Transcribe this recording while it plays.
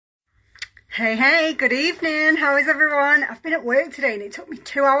Hey, good evening. How is everyone? I've been at work today and it took me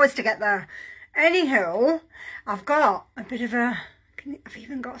 2 hours to get there. Anyhow, I've got a bit of I've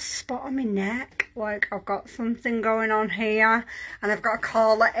even got a spot on my neck. Like, I've got something going on here. And I've got a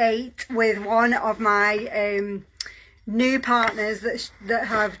call at 8 with one of my new partners that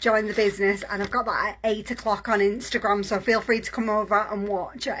have joined the business. And I've got that at 8 o'clock on Instagram. So feel free to come over and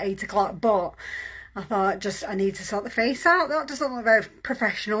watch at 8 o'clock. But I thought I need to sort the face out. That doesn't look very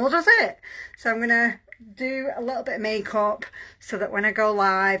professional, does it? So I'm going to do a little bit of makeup so that when I go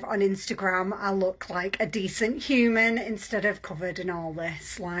live on Instagram, I look like a decent human instead of covered in all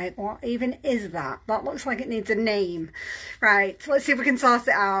this. Like, what even is that? That looks like it needs a name. Right, so let's see if we can sort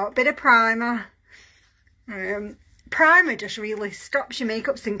it out. Bit of primer. Primer just really stops your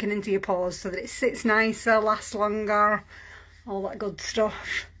makeup sinking into your pores so that it sits nicer, lasts longer, all that good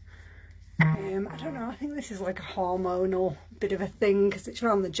stuff. I don't know, I think this is like a hormonal bit of a thing because it's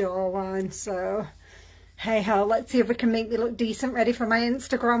around the jawline, so hey ho, let's see if we can make me look decent, ready for my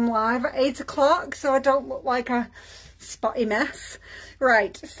Instagram live at 8 o'clock so I don't look like a spotty mess.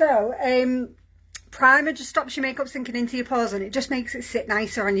 Right, so primer just stops your makeup sinking into your pores and it just makes it sit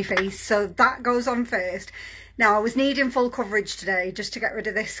nicer on your face, so that goes on first. Now I was needing full coverage today just to get rid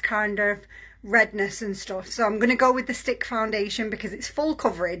of this kind of redness and stuff, so I'm going to go with the stick foundation because it's full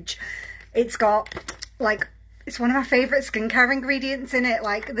coverage. It's got, like, it's one of my favourite skincare ingredients in it.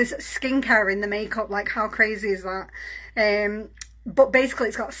 Like, there's skincare in the makeup. Like, how crazy is that? But basically,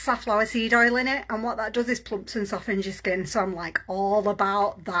 it's got safflower seed oil in it. And what that does is plumps and softens your skin. So I'm, like, all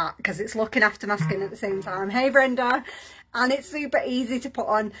about that. Because it's looking after my skin at the same time. Hey, Brenda. And it's super easy to put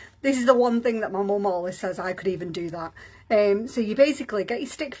on. This is the one thing that my mum always says I could even do that. So you basically get your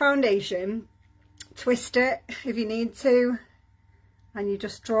stick foundation. Twist it if you need to. And you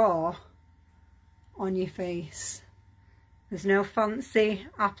just draw on your face. There's no fancy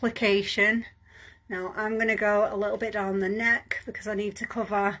application. Now I'm going to go a little bit down the neck because I need to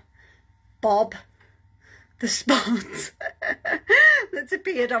cover Bob, the spots that's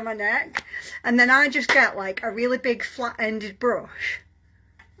appeared on my neck. And then I just get like a really big flat-ended brush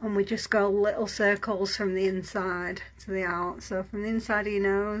and we just go little circles from the inside to the out. So from the inside of your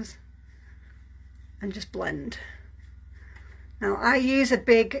nose and just blend. Now I use a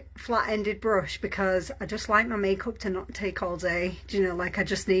big flat-ended brush because I just like my makeup to not take all day. Do you know, like I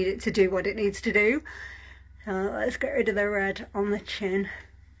just need it to do what it needs to do. Let's get rid of the red on the chin.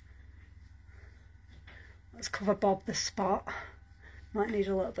 Let's cover Bob the spot. Might need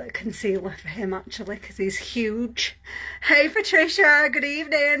a little bit of concealer for him actually because he's huge. Hey Patricia, good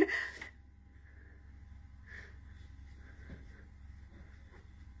evening.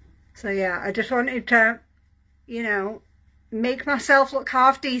 So yeah, I just wanted to, you know, make myself look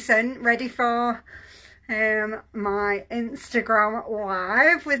half decent, ready for my Instagram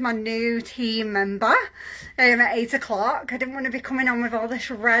live with my new team member at 8 o'clock. I didn't want to be coming on with all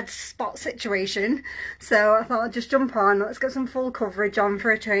this red spot situation, so I thought I'd just jump on. Let's get some full coverage on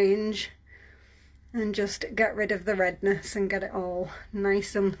for a change and just get rid of the redness and get it all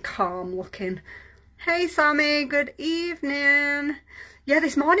nice and calm looking. Hey Sammy, good evening. Yeah,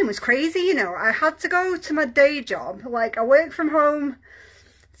 this morning was crazy, you know. I had to go to my day job. Like, I work from home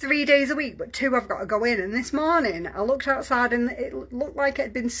 3 days a week, but 2 I've got to go in. And this morning, I looked outside and it looked like it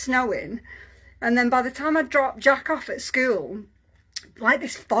had been snowing. And then by the time I dropped Jack off at school, like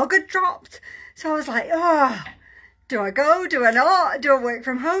this fog had dropped. So I was like, oh, do I go? Do I not? Do I work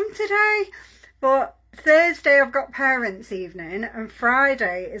from home today? But Thursday I've got parents' evening and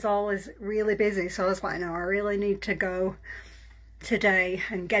Friday is always really busy. So I was like, no, I really need to go today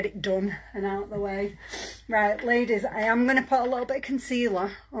and get it done and out of the way. Right, ladies, I am going to put a little bit of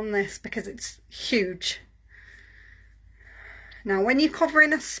concealer on this because it's huge. Now, when you're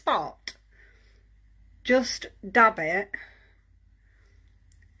covering a spot, just dab it.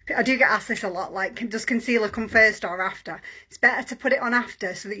 I do get asked this a lot, like, does concealer come first or after? It's better to put it on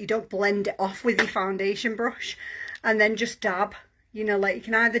after so that you don't blend it off with your foundation brush, and then just dab. You know, like, you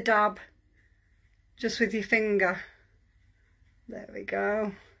can either dab just with your finger. There we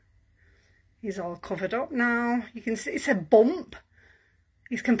go. He's all covered up now. You can see it's a bump.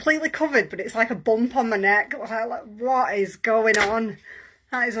 He's completely covered, but it's like a bump on my neck. Like, what is going on?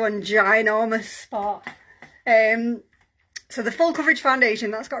 That is one ginormous spot. So the full coverage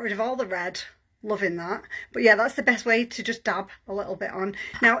foundation, that's got rid of all the red. Loving that. But yeah, that's the best way to just dab a little bit on.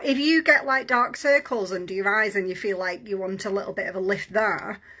 Now, if you get like dark circles under your eyes and you feel like you want a little bit of a lift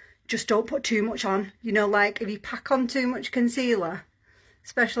there, just don't put too much on. You know, like if you pack on too much concealer,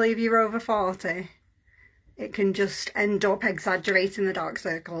 especially if you're over 40, it can just end up exaggerating the dark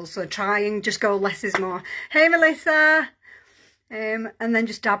circles. So try and just go less is more. Hey Melissa! And then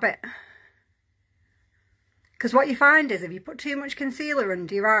just dab it. Because what you find is if you put too much concealer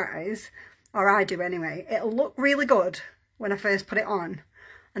under your eyes, or I do anyway, it'll look really good when I first put it on.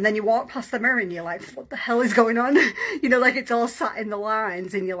 And then you walk past the mirror and you're like, what the hell is going on? You know, like it's all sat in the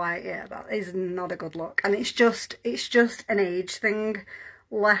lines and you're like, yeah, that is not a good look. And it's just an age thing.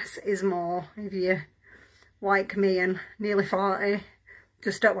 Less is more. If you like me and nearly 40,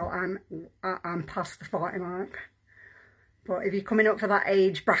 just don't, well, I'm past the 40 mark. But if you're coming up for that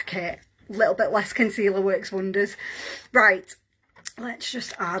age bracket, a little bit less concealer works wonders. Right, let's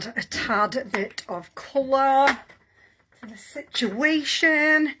just add a tad bit of colour the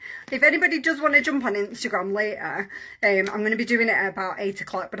situation. If anybody does want to jump on Instagram later, I'm going to be doing it at about 8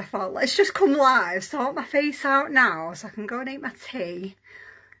 o'clock, but I thought let's just come live, sort my face out now so I can go and eat my tea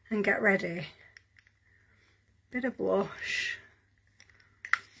and get ready. Bit of blush.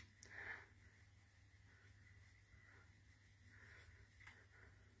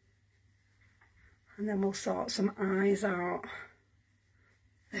 And then we'll sort some eyes out.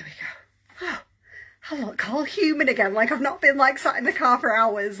 There we go. Oh, I look all human again, like I've not been like sat in the car for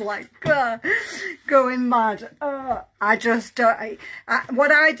hours, like going mad. I just don't.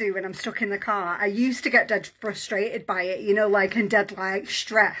 What I do when I'm stuck in the car, I used to get dead frustrated by it, you know, like, and dead like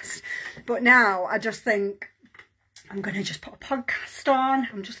stressed. But now I just think I'm gonna just put a podcast on.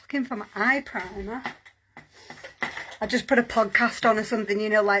 I'm just looking for my eye primer. I just put a podcast on or something, you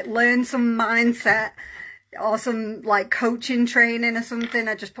know, like learn some mindset or some like coaching training or something.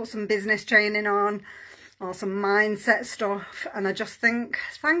 I just put some business training on or some mindset stuff, and I just think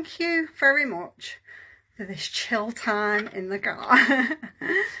thank you very much for this chill time in the car.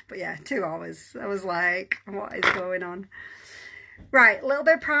 But yeah, 2 hours. I was like, what is going on? Right, a little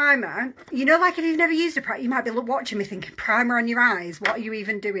bit of primer. You know, like if you've never used a primer, you might be watching me thinking, primer on your eyes, what are you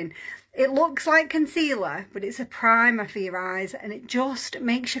even doing? It looks like concealer, but it's a primer for your eyes, and it just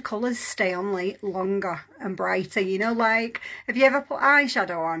makes your colours stay on longer and brighter. You know, like, have you ever put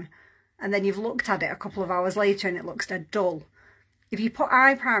eyeshadow on and then you've looked at it a couple of hours later and it looks dead dull? If you put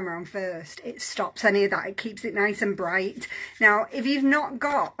eye primer on first, it stops any of that. It keeps it nice and bright. Now, if you've not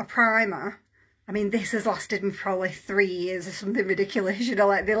got a primer, I mean, this has lasted me probably 3 years or something ridiculous, you know,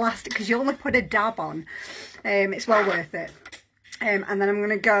 like they last, because you only put a dab on. It's well worth it. And then I'm going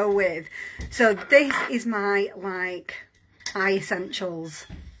to go with, so this is my, like, eye essentials.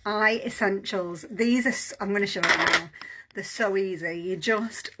 Eye essentials. These are, I'm going to show you now. They're so easy. You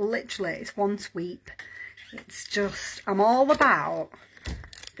just, literally, it's one sweep. It's just, I'm all about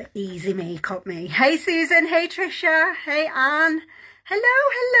the easy makeup me. Hey, Susan. Hey, Trisha. Hey, Anne. Hello,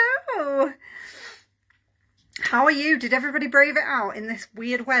 hello. How are you? Did everybody brave it out in this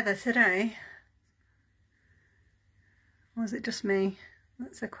weird weather today? Or was it just me?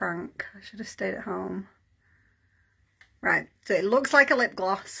 That's a crank. I should have stayed at home. Right, so it looks like a lip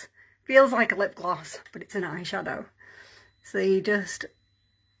gloss. Feels like a lip gloss, but it's an eyeshadow. So you just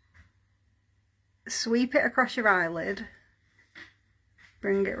sweep it across your eyelid.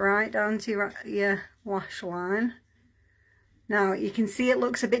 Bring it right down to your lash line. Now, you can see it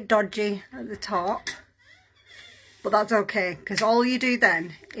looks a bit dodgy at the top. But that's okay, because all you do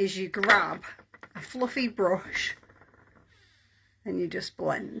then is you grab a fluffy brush and you just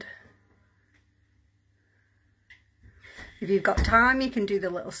blend. If you've got time, you can do the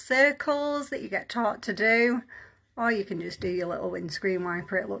little circles that you get taught to do, or you can just do your little windscreen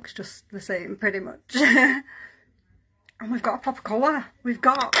wiper. It looks just the same pretty much. And we've got a pop of colour. We've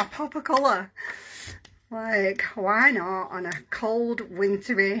got a pop of colour. Like, why not on a cold,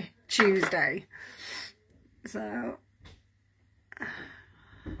 wintry Tuesday? So,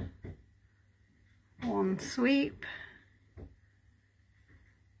 one sweep.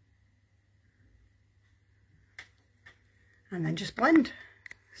 And then just blend.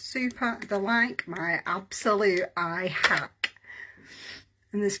 Super, they're like my absolute eye hack.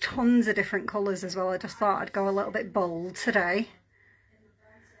 And there's tons of different colours as well. I just thought I'd go a little bit bold today.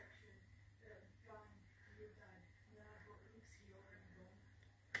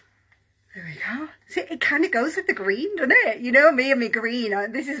 There we go. See, it kind of goes with the green, doesn't it? You know me and my green,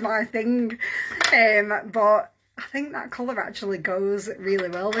 this is my thing. But I think that colour actually goes really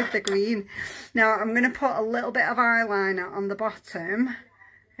well with the green. Now, I'm going to put a little bit of eyeliner on the bottom.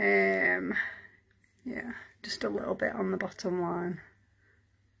 Yeah, just a little bit on the bottom line.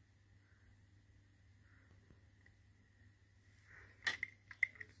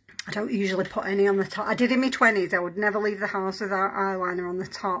 I don't usually put any on the top. I did in my 20s. I would never leave the house without eyeliner on the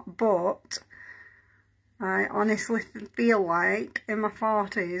top. But I honestly feel like in my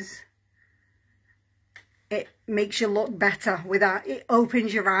 40s, it makes you look better without, it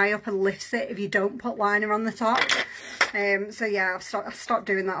opens your eye up and lifts it if you don't put liner on the top. So yeah, I stopped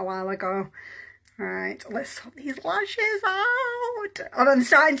doing that a while ago. Right, let's sort these lashes out. And I'm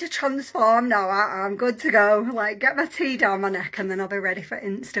starting to transform now. I'm good to go. Like, get my tea down my neck and then I'll be ready for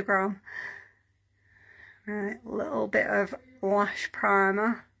Instagram. Right, a little bit of lash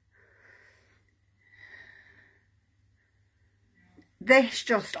primer. This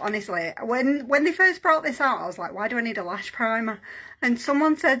just, honestly, when they first brought this out, I was like, why do I need a lash primer? And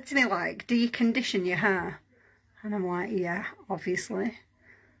someone said to me, like, do you condition your hair? And I'm like, yeah, obviously.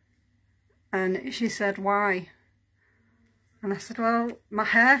 And she said, why? And I said, well, my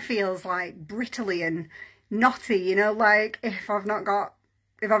hair feels like brittly and knotty, you know, like if I've not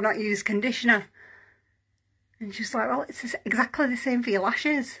used conditioner. And she's like, well, it's exactly the same for your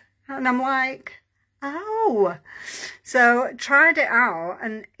lashes. And I'm like, oh. So tried it out,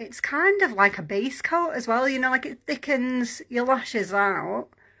 and it's kind of like a base coat as well, you know, like it thickens your lashes out.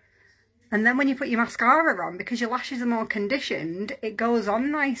 And then when you put your mascara on, because your lashes are more conditioned, it goes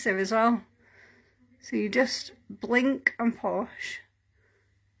on nicer as well. So you just blink and push.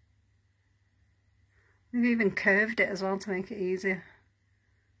 We've even curved it as well to make it easier.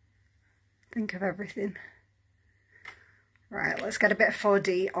 Think of everything. Right, let's get a bit of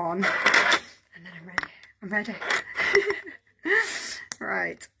 4D on. And then I'm ready. I'm ready.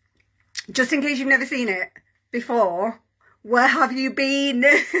 Right. Just in case you've never seen it before, where have you been?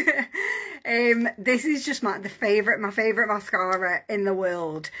 This is just my favourite mascara in the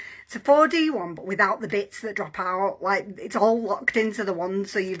world. It's a 4D one, but without the bits that drop out. Like, it's all locked into the wand,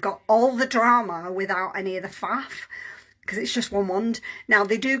 so you've got all the drama without any of the faff, because it's just one wand. Now,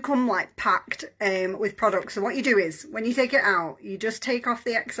 they do come, like, packed with products. So what you do is, when you take it out, you just take off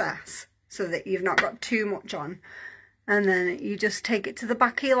the excess so that you've not got too much on. And then you just take it to the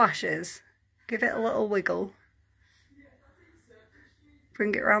back of your lashes, give it a little wiggle.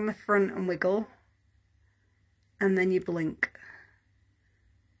 Bring it around the front and wiggle, and then you blink.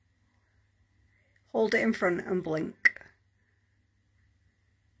 Hold it in front and blink.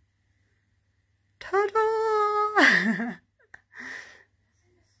 Ta-da!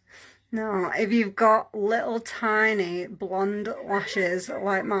 Now, if you've got little tiny blonde lashes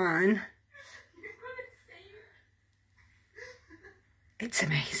like mine, it's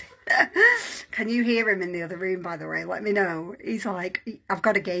amazing. Can you hear him in the other room, by the way? Let me know. He's like, I've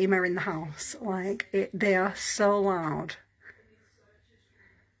got a gamer in the house. Like, they are so loud.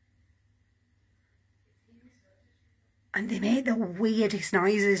 And they make the weirdest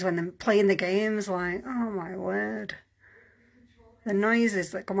noises when they're playing the games. Like, oh my word. The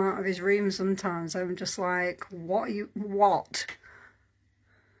noises that come out of his room sometimes, I'm just like, what?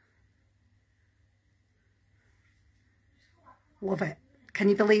 Love it. Can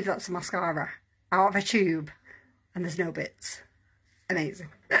you believe that's a mascara? Out of a tube, and there's no bits. Amazing.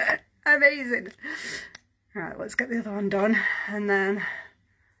 Amazing. Right, let's get the other one done. And then,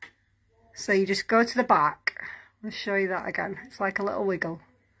 so you just go to the back. Let's show you that again. It's like a little wiggle.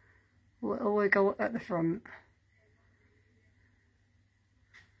 A little wiggle at the front.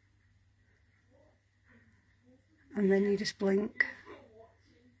 And then you just blink.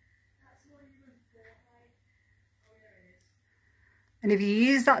 And if you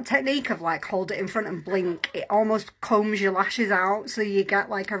use that technique of like hold it in front and blink, it almost combs your lashes out, so you get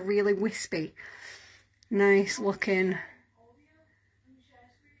like a really wispy, nice looking.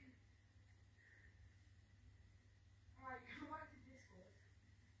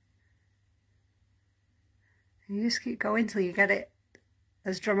 And you just keep going till you get it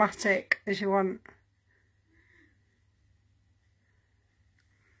as dramatic as you want.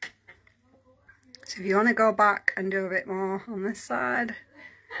 So if you want to go back and do a bit more on this side.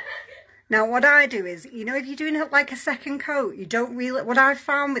 Now what I do is, you know, if you're doing it like a second coat, you don't really, what I've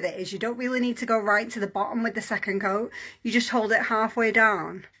found with it is you don't really need to go right to the bottom with the second coat. You just hold it halfway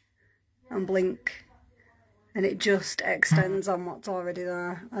down and blink. And it just extends on what's already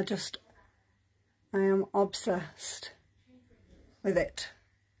there. I am obsessed with it.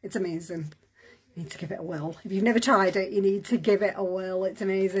 It's amazing. You need to give it a whirl. If you've never tried it, you need to give it a whirl. It's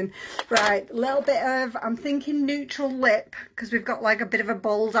amazing. Right, a little bit of, I'm thinking neutral lip, because we've got like a bit of a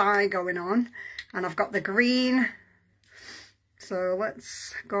bold eye going on. And I've got the green. So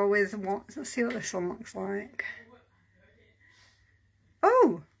let's go with let's see what this one looks like.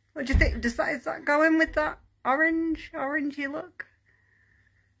 Oh, what do you think? Is that go in with that orangey look?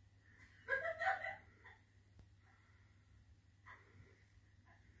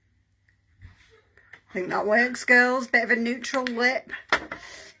 I think that works, girls. Bit of a neutral lip.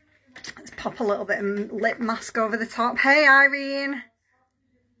 Let's pop a little bit of lip mask over the top. Hey, Irene.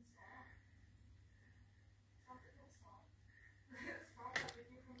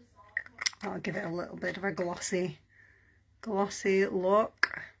 I'll give it a little bit of a glossy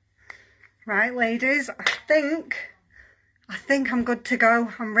look. Right, ladies, I think I'm good to go.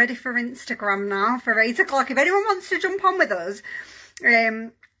 I'm ready for Instagram now for 8 o'clock. If anyone wants to jump on with us,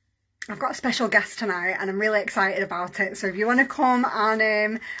 I've got a special guest tonight and I'm really excited about it. So if you want to come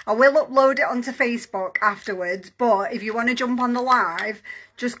and I will upload it onto Facebook afterwards, but if you want to jump on the live,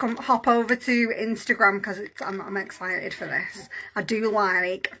 just hop over to Instagram because I'm excited for this. I do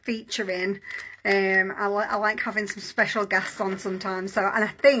like featuring, I like having some special guests on sometimes. So, and I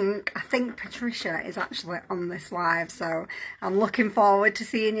think Patricia is actually on this live, so I'm looking forward to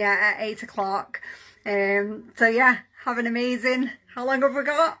seeing you at 8 o'clock. So yeah, have an amazing, how long have we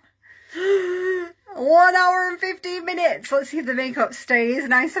got? 1 hour and 15 minutes. Let's see if the makeup stays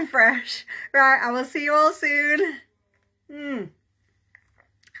nice and fresh. Right, I will see you all soon.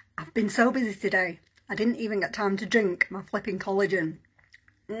 I've been so busy today. I didn't even get time to drink my flipping collagen.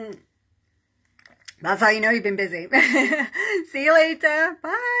 That's how you know you've been busy. See you later.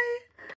 Bye.